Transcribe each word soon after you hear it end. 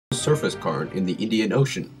surface current in the Indian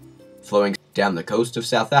Ocean, flowing down the coast of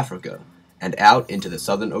South Africa and out into the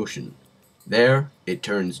Southern Ocean. There, it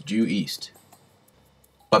turns due east.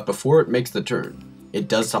 But before it makes the turn, it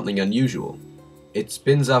does something unusual. It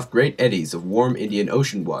spins off great eddies of warm Indian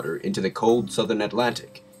Ocean water into the cold southern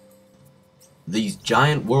Atlantic. These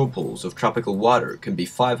giant whirlpools of tropical water can be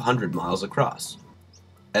 500 miles across.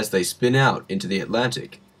 As they spin out into the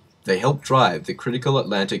Atlantic, they help drive the critical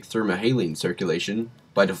Atlantic thermohaline circulation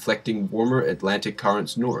by deflecting warmer Atlantic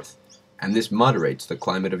currents north, and this moderates the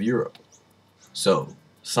climate of Europe. So,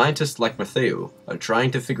 scientists like Matteo are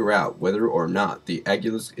trying to figure out whether or not the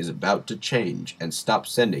Agulhas is about to change and stop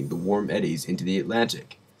sending the warm eddies into the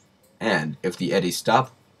Atlantic. And if the eddies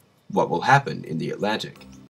stop, what will happen in the Atlantic?